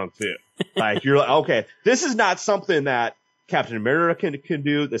Master of Kung Fu. Like you're like, okay, this is not something that Captain America can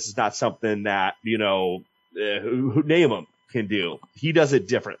do. This is not something that who name him can do. He does it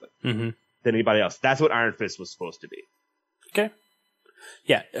differently than anybody else. That's what Iron Fist was supposed to be. Okay.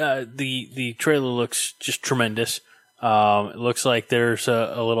 Yeah, the trailer looks just tremendous. It looks like there's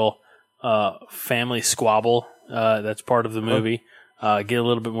a little family squabble that's part of the movie. Get a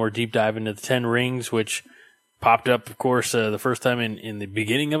little bit more deep dive into the Ten Rings, which popped up, of course, the first time in the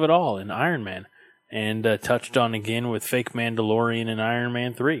beginning of it all in Iron Man, and touched on again with Fake Mandalorian in Iron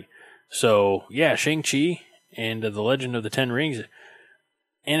Man 3. So, yeah, Shang-Chi and the Legend of the Ten Rings,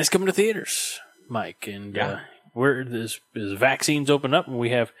 and it's coming to theaters, Mike, and where as vaccines open up and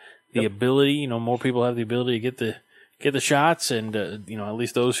we have the ability, more people have the ability to get the shots, and at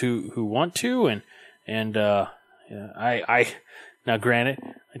least those who want to, and I now granted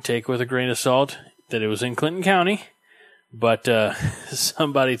I take with a grain of salt that it was in Clinton County, but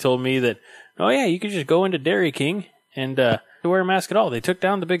somebody told me that you could just go into Dairy King and wear a mask at all. They took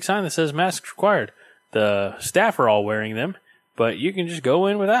down the big sign that says masks required. The staff are all wearing them, but you can just go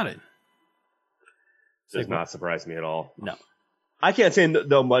in without it. Does not surprise me at all. No. I can't say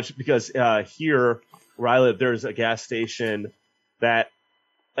though much because here where I live, there's a gas station that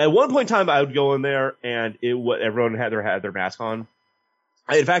at one point in time I would go in there and everyone had their mask on.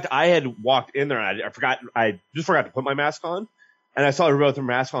 In fact, I had walked in there and I just forgot to put my mask on, and I saw everybody with their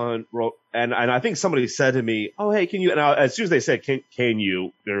mask on, and I think somebody said to me, "Oh, hey, can you?" And as soon as they said, "Can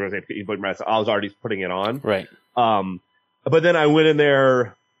you?" Everyone said, "Can you put your mask on?" I was already putting it on. Right. But then I went in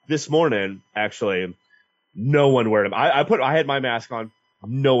there. this morning, actually, no one wearing them. I had my mask on.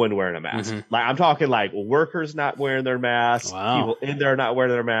 No one wearing a mask. Mm-hmm. Like I'm talking like workers not wearing their masks, people in there not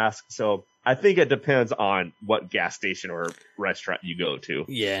wearing their masks. So I think it depends on what gas station or restaurant you go to.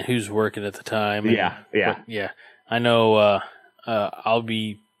 Yeah, and who's working at the time. Yeah. I know I'll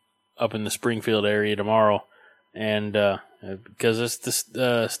be up in the Springfield area tomorrow, and because it's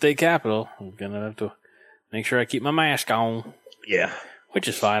the state capital, I'm going to have to make sure I keep my mask on. Yeah. Which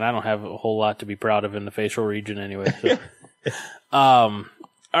is fine. I don't have a whole lot to be proud of in the facial region anyway. So. All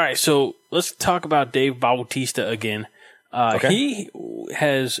right, so let's talk about Dave Bautista again. Okay. He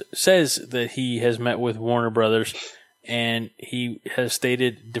says that he has met with Warner Brothers, and he has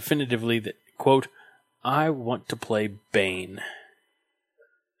stated definitively that, quote, "I want to play Bane."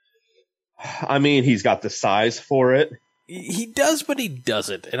 I mean, he's got the size for it. He does, but he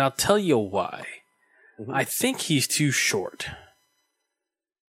doesn't, and I'll tell you why. Mm-hmm. I think he's too short.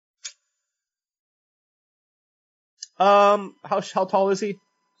 How tall is he?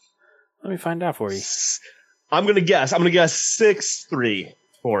 Let me find out for you. I'm gonna guess 6'3"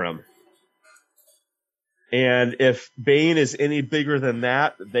 for him. And if Bane is any bigger than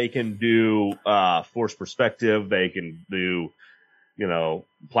that, they can do force perspective. They can do,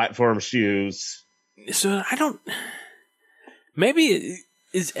 platform shoes. So I don't. Maybe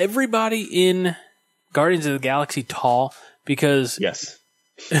is everybody in Guardians of the Galaxy tall? Because yes.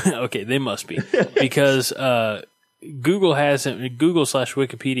 Okay, they must be because. Google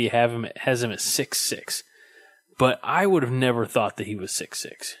 /Wikipedia has him at 6'6", but I would have never thought that he was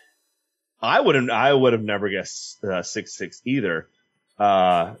 6'6". I would have never guessed 6'6" either.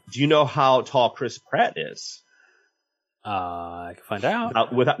 Do you know how tall Chris Pratt is? I can find out.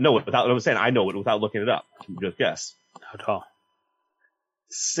 I'm saying I know it without looking it up. Just guess. How tall?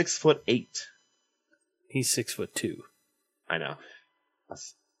 6'8". He's 6'2". I know.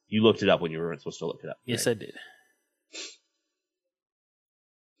 You looked it up when you weren't supposed to look it up. Yes, right? I did.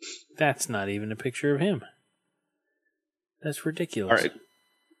 That's not even a picture of him. That's ridiculous. All right.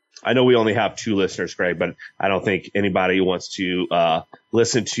 I know we only have 2 listeners, Greg, but I don't think anybody wants to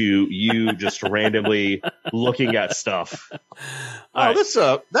listen to you just randomly looking at stuff. Right.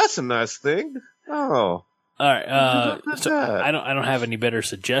 That's a nice thing. Oh. All right. So I don't have any better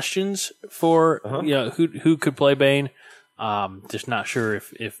suggestions for who could play Bane. Just not sure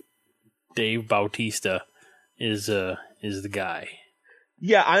if Dave Bautista is the guy.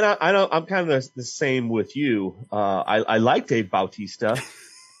 Yeah, I know. I'm kind of the same with you. I like Dave Bautista.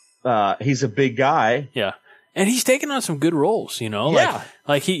 He's a big guy. Yeah, and he's taken on some good roles. Yeah.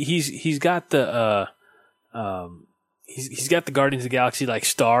 Like he's got the he's got the Guardians of the Galaxy like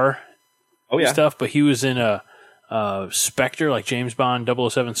star. Stuff, but he was in a Spectre, like James Bond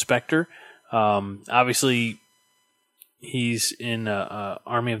 007 Spectre. Obviously, he's in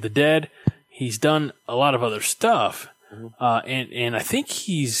Army of the Dead. He's done a lot of other stuff. And I think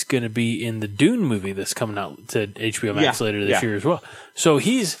he's going to be in the Dune movie that's coming out to HBO Max later this year as well. So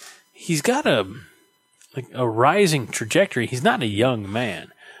he's got a rising trajectory. He's not a young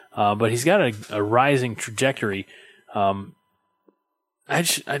man, but he's got a rising trajectory. I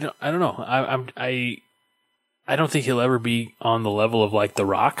don't know. I don't think he'll ever be on the level of like The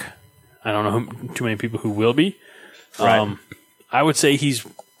Rock. I don't know too many people who will be. Right. I would say he's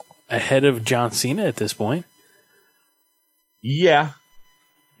ahead of John Cena at this point. Yeah.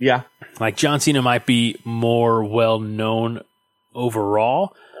 Like John Cena might be more well known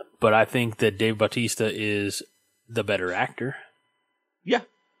overall, but I think that Dave Bautista is the better actor. Yeah.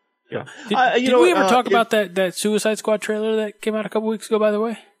 Did we ever talk about that Suicide Squad trailer that came out a couple weeks ago, by the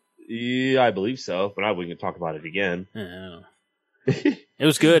way? Yeah, I believe so, but we can talk about it again. It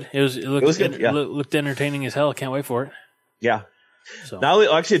was good. It looked entertaining as hell. I can't wait for it. Yeah. So.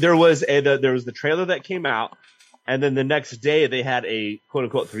 Actually, there was the trailer that came out, and then the next day they had a quote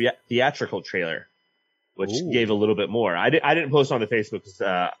unquote theatrical trailer, which gave a little bit more. I didn't post on the Facebook because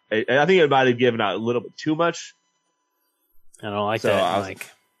I think it might have given out a little bit too much. I don't like that.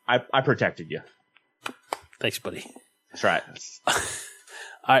 I protected you. Thanks, buddy. That's right. All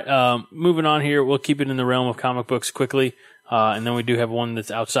right. Moving on here, we'll keep it in the realm of comic books quickly, and then we do have one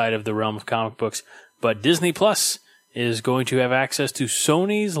that's outside of the realm of comic books. But Disney Plus is going to have access to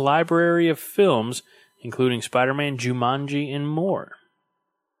Sony's library of films, including Spider-Man, Jumanji, and more.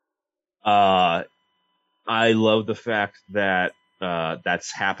 I love the fact that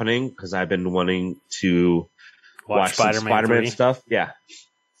that's happening because I've been wanting to watch Spider-Man stuff. Yeah.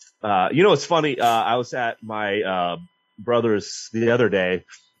 It's funny. I was at my brother's the other day,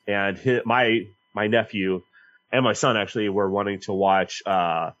 and my nephew and my son actually were wanting to watch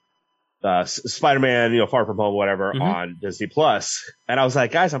Spider-Man, Far From Home, whatever, on Disney Plus. And I was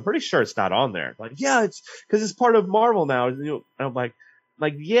like, guys, I'm pretty sure it's not on there. Like, yeah, it's because it's part of Marvel now. And I'm like,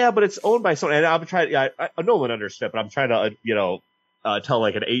 yeah, but it's owned by Sony. And I'm trying. I no one understood, but I'm trying to, tell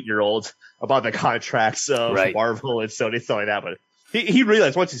like an 8-year-old about the contracts of Marvel and Sony, stuff like that. But he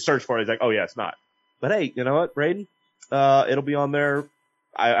realized once he searched for it, he's like, oh yeah, it's not. But hey, you know what, Braden? It'll be on there.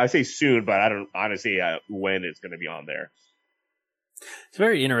 I say soon, but I don't honestly when it's going to be on there. It's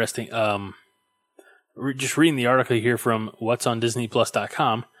very interesting. Just reading the article here from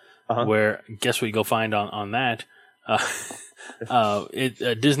what'sondisneyplus.com, where guess what you go find on that.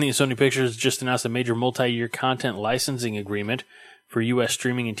 Disney and Sony Pictures just announced a major multi-year content licensing agreement for U.S.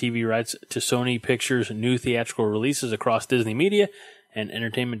 streaming and TV rights to Sony Pictures' new theatrical releases across Disney Media and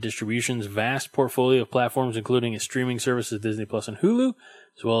Entertainment Distribution's vast portfolio of platforms, including its streaming services Disney Plus and Hulu,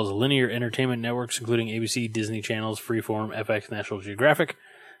 as well as linear entertainment networks, including ABC, Disney Channels, Freeform, FX, National Geographic.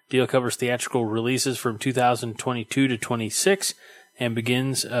 Deal covers theatrical releases from 2022 to 26 and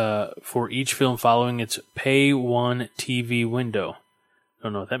begins for each film following its Pay One TV window.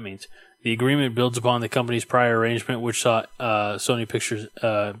 Don't know what that means. The agreement builds upon the company's prior arrangement, which saw Sony Pictures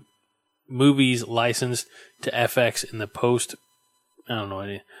movies licensed to FX in the post. I don't know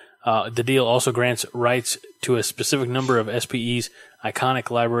any. The deal also grants rights to a specific number of SPE's iconic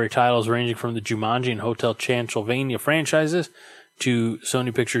library titles, ranging from the Jumanji and Hotel Transylvania franchises to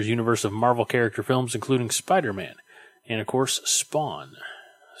Sony Pictures' universe of Marvel character films, including Spider-Man and, of course, Spawn.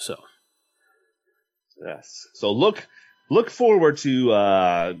 Yes. So look forward to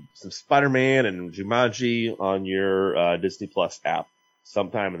some Spider-Man and Jumanji on your Disney Plus app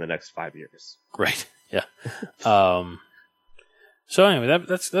sometime in the next 5 years. Right. Yeah. So anyway,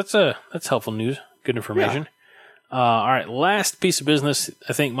 that's helpful news. Good information. Yeah. All right, last piece of business,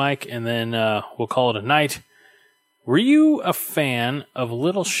 I think, Mike, and then we'll call it a night. Were you a fan of a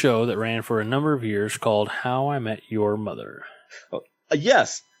little show that ran for a number of years called How I Met Your Mother?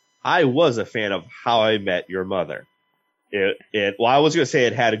 Yes, I was a fan of How I Met Your Mother. Well, I was going to say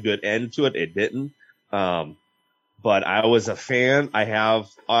it had a good end to it. It didn't. But I was a fan. I have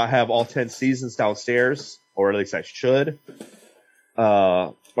all 10 seasons downstairs, or at least I should.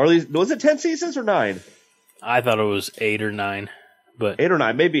 Or at least, was it 10 seasons or 9? I thought it was 8 or 9, but 8 or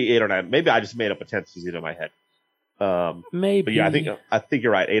 9, maybe 8 or 9. Maybe I just made up a 10th season in my head. Maybe. But yeah, I think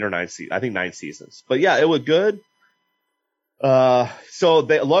you're right. 8 or 9 seasons. I think 9 seasons. But yeah, it was good. So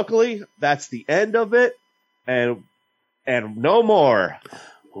luckily that's the end of it, and no more.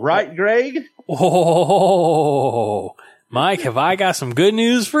 Right, Greg? Oh, Mike, have I got some good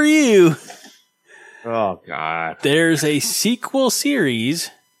news for you? Oh, God. There's a sequel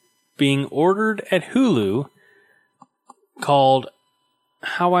series being ordered at Hulu called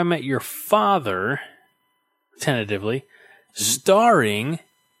How I Met Your Father, tentatively, starring,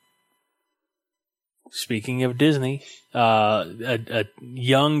 speaking of Disney, a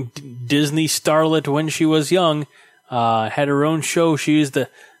young Disney starlet when she was young, had her own show. She was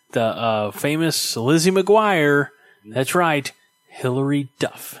the famous Lizzie McGuire. That's right, Hilary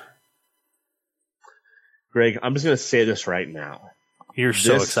Duff. Greg, I'm just going to say this right now. You're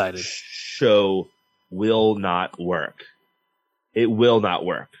so excited. This show will not work. It will not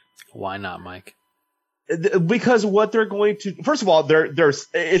work. Why not, Mike? Because what they're going to, first of all,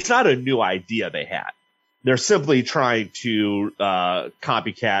 it's not a new idea they had. They're simply trying to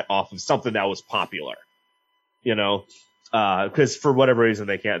copycat off of something that was popular, because for whatever reason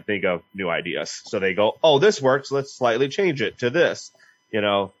they can't think of new ideas. So they go, oh, this works. Let's slightly change it to this,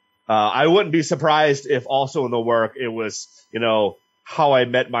 I wouldn't be surprised if also in the work it was, How I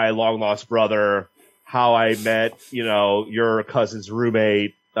Met My Long Lost Brother, How I Met, your cousin's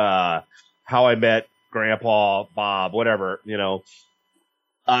roommate, How I Met Grandpa Bob, whatever,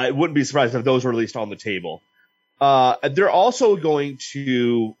 I wouldn't be surprised if those were released on the table. They're also going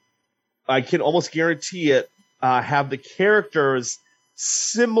to, I can almost guarantee it, have the characters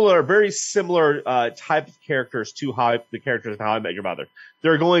very similar type of characters to the characters of How I Met Your Mother.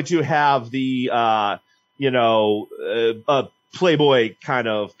 They're going to have the, a Playboy kind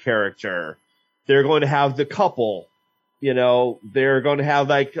of character. They're going to have the couple. They're going to have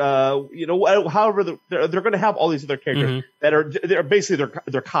however they're going to have all these other characters that they're basically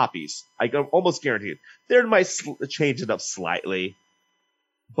they're copies. I can almost guarantee it. They might change it up slightly,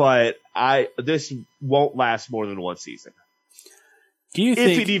 but this won't last more than one season. Do you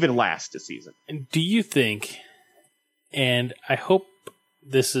think, if it even lasts a season? Do you think, and I hope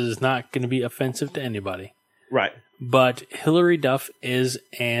this is not going to be offensive to anybody, right? But Hilary Duff is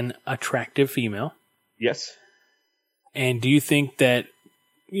an attractive female. Yes. And do you think that,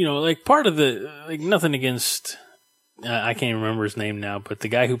 part of the, nothing against I can't even remember his name now, but the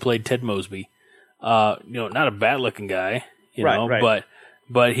guy who played Ted Mosby, not a bad looking guy,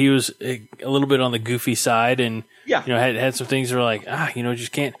 but he was a little bit on the goofy side, and had some things that were like,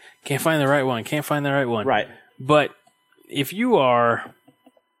 just can't find the right one, can't find the right one. Right. But if you are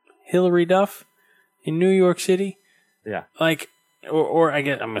Hillary Duff in New York City, like, or I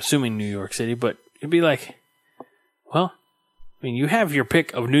guess I'm assuming New York City, but it'd be like, well, I mean, you have your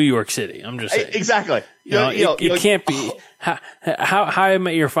pick of New York City. I'm just saying. Exactly. It can't be. How I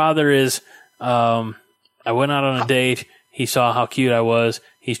Met Your Father is, I went out on a date. He saw how cute I was.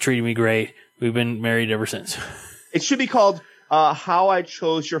 He's treated me great. We've been married ever since. It should be called How I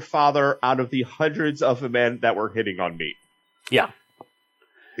Chose Your Father Out of the Hundreds of Men That Were Hitting on Me. Yeah.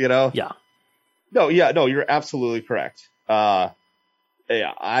 Yeah. No, you're absolutely correct. I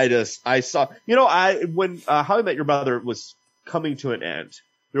saw, when How I Met Your Mother was coming to an end,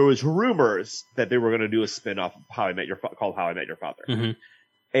 there was rumors that they were going to do a spin-off of called How I Met Your Father.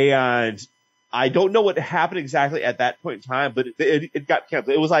 Mm-hmm. And I don't know what happened exactly at that point in time, but it got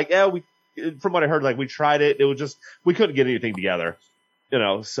canceled. It was like, from what I heard, like we tried it. It was just, we couldn't get anything together,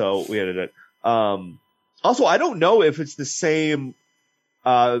 so we ended it. Also, I don't know if it's the same,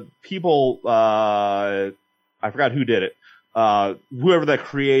 people, I forgot who did it. Whoever that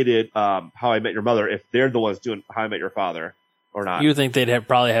created, How I Met Your Mother, if they're the ones doing How I Met Your Father or not. You would think they'd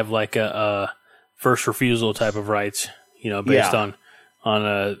probably have like a first refusal type of rights, based on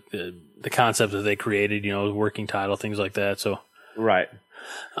the concept that they created, working title, things like that. So, right.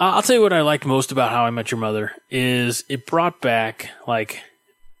 I'll tell you what I liked most about How I Met Your Mother is it brought back, like,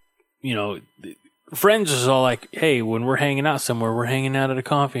 Friends is all like, hey, when we're hanging out somewhere, we're hanging out at a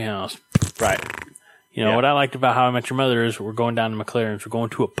coffee house. Right. What I liked about How I Met Your Mother is we're going down to McLaren's. We're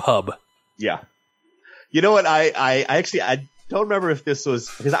going to a pub. Yeah. You know what? I don't remember if this was,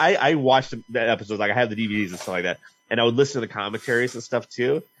 because I watched the episodes, like I have the DVDs and stuff like that, and I would listen to the commentaries and stuff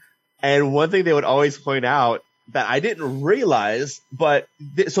too. And one thing they would always point out that I didn't realize, but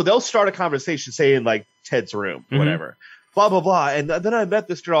so they'll start a conversation saying like Ted's room, whatever, blah, blah, blah. And then I met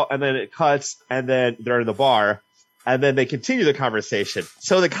this girl, and then it cuts, and then they're in the bar, and then they continue the conversation.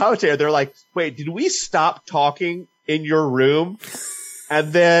 So the commentator, they're like, wait, did we stop talking in your room?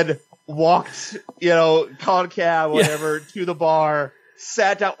 And then walked, called a cab, whatever, to the bar,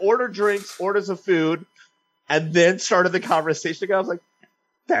 sat down, ordered drinks, ordered some food, and then started the conversation again. I was like,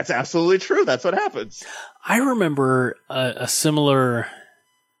 that's absolutely true. That's what happens. I remember a similar,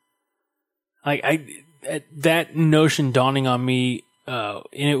 that notion dawning on me, and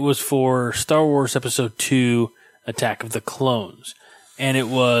it was for Star Wars Episode 2, Attack of the Clones. And it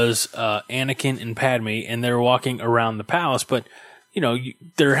was Anakin and Padme, and they're walking around the palace, but,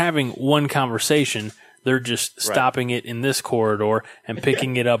 they're having one conversation. They're just stopping it in this corridor and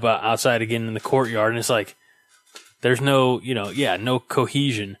picking it up outside again in the courtyard. And it's like, there's no, no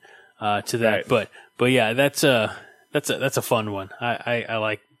cohesion to that. Right. But yeah, that's a fun one. I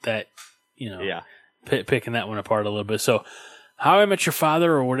like that, picking that one apart a little bit. So, How I Met Your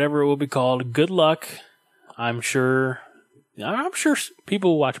Father, or whatever it will be called, good luck. I'm sure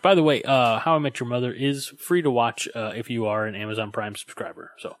people will watch. By the way, How I Met Your Mother is free to watch if you are an Amazon Prime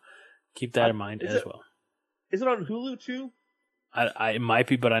subscriber. So keep that in mind as well. Is it on Hulu too? It might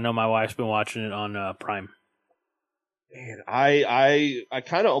be, but I know my wife's been watching it on Prime. Man, I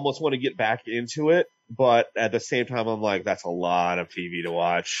kind of almost want to get back into it, but at the same time, I'm like, that's a lot of TV to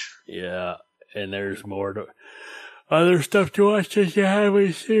watch. Yeah, and there's other stuff to watch that you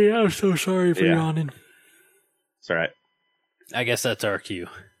haven't seen. I'm so sorry for yawning. It's all right. I guess that's our cue.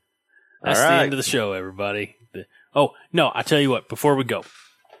 That's the end of the show, everybody. Oh, no, I'll tell you what, before we go.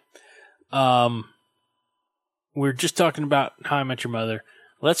 We're just talking about How I Met Your Mother.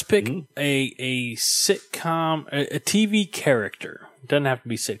 Let's pick a sitcom, a TV character. It doesn't have to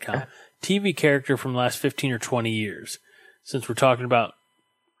be sitcom. TV character from the last 15 or 20 years. Since we're talking about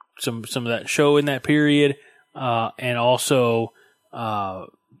some of that show in that period, and also the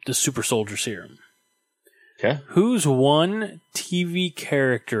Super Soldier Serum. Okay. Who's one TV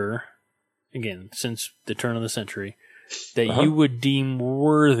character, again, since the turn of the century, that you would deem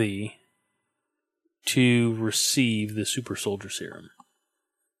worthy to receive the Super Soldier Serum?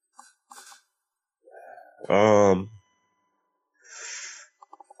 Barney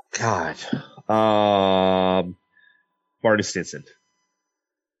Stinson.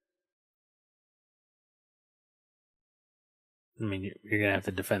 I mean, you're going to have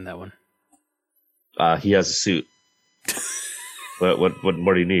to defend that one. He has a suit. What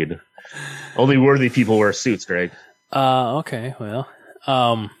do you need? Only worthy people wear suits, Greg. Okay, well,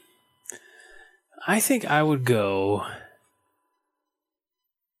 I think I would go.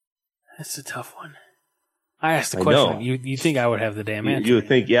 That's a tough one. I asked the question. You think I would have the damn answer? You would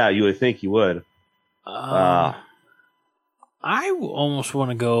think, yeah, you would think you would. I almost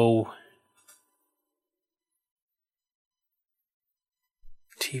want to go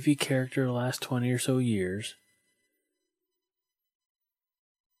TV character the last 20 or so years.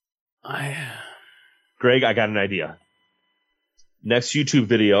 Greg, I got an idea. Next YouTube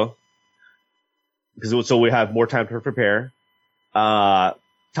video, so we have more time to prepare.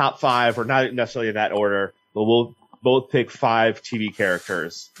 Top 5, or not necessarily in that order, but we'll both pick 5 TV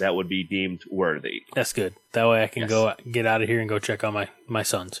characters that would be deemed worthy. That's good. That way I can go get out of here and go check on my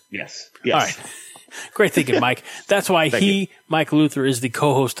sons. Yes. All right. Great thinking, Mike. That's why Mike Luther, is the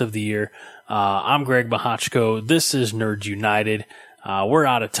co-host of the year. I'm Greg Mahachko. This is Nerds United. We're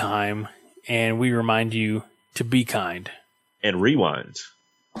out of time, and we remind you to be kind. And rewind.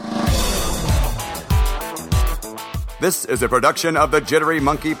 This is a production of the Jittery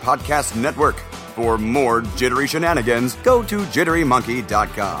Monkey Podcast Network. For more jittery shenanigans, go to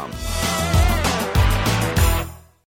jitterymonkey.com.